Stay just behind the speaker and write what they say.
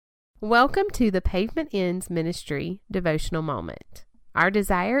Welcome to the Pavement Ends Ministry devotional moment. Our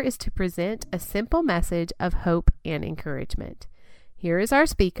desire is to present a simple message of hope and encouragement. Here is our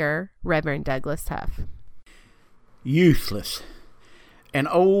speaker, Reverend Douglas Huff. Useless. An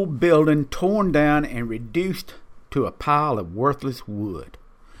old building torn down and reduced to a pile of worthless wood.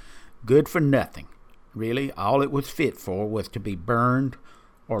 Good for nothing. Really, all it was fit for was to be burned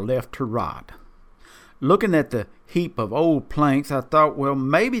or left to rot. Looking at the heap of old planks, I thought, well,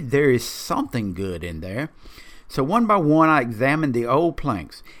 maybe there is something good in there. So one by one, I examined the old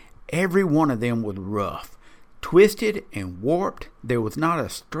planks. Every one of them was rough, twisted, and warped. There was not a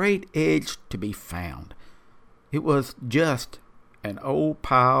straight edge to be found. It was just an old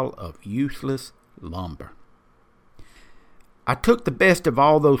pile of useless lumber. I took the best of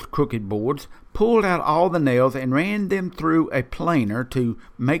all those crooked boards, pulled out all the nails, and ran them through a planer to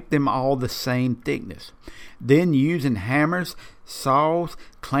make them all the same thickness. Then, using hammers, saws,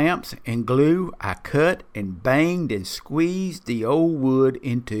 clamps, and glue, I cut and banged and squeezed the old wood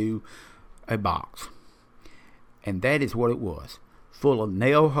into a box. And that is what it was, full of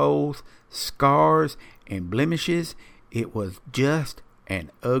nail holes, scars, and blemishes. It was just an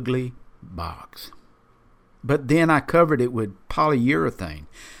ugly box. But then I covered it with polyurethane.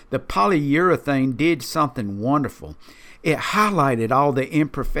 The polyurethane did something wonderful. It highlighted all the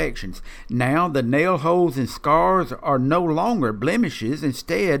imperfections. Now the nail holes and scars are no longer blemishes.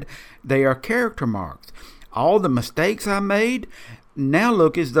 Instead, they are character marks. All the mistakes I made now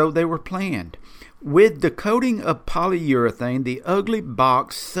look as though they were planned. With the coating of polyurethane, the ugly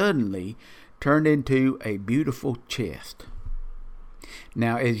box suddenly turned into a beautiful chest.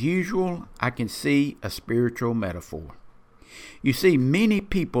 Now, as usual, I can see a spiritual metaphor. You see, many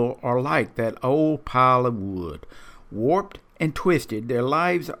people are like that old pile of wood. Warped and twisted, their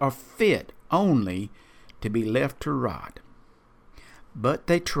lives are fit only to be left to rot. But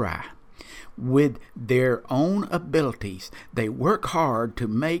they try. With their own abilities, they work hard to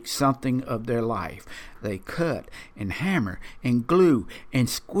make something of their life. They cut and hammer and glue and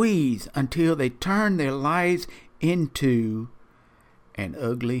squeeze until they turn their lives into an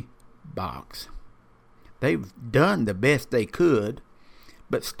ugly box. They've done the best they could,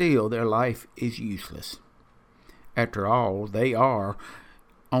 but still their life is useless. After all, they are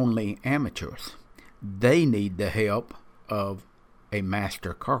only amateurs. They need the help of a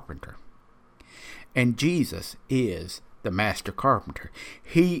master carpenter. And Jesus is the master carpenter.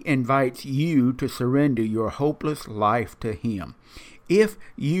 He invites you to surrender your hopeless life to Him. If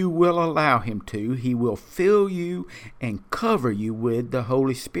you will allow Him to, He will fill you and cover you with the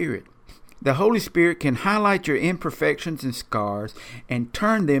Holy Spirit. The Holy Spirit can highlight your imperfections and scars and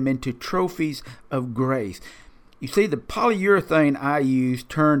turn them into trophies of grace. You see, the polyurethane I used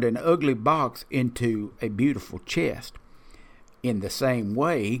turned an ugly box into a beautiful chest. In the same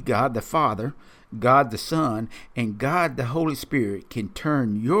way, God the Father, God the Son, and God the Holy Spirit can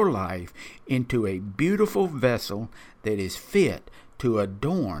turn your life into a beautiful vessel that is fit to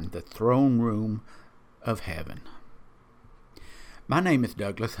adorn the throne room of heaven. My name is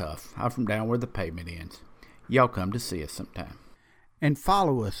Douglas Huff. I'm from down where the pavement ends. Y'all come to see us sometime. And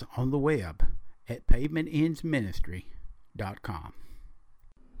follow us on the web at pavementendsministry.com.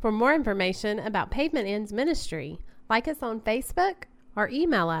 For more information about Pavement Ends Ministry, like us on Facebook or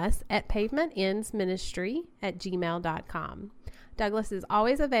email us at pavementendsministry@gmail.com. Douglas is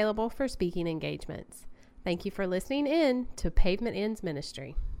always available for speaking engagements. Thank you for listening in to Pavement Ends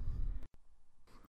Ministry.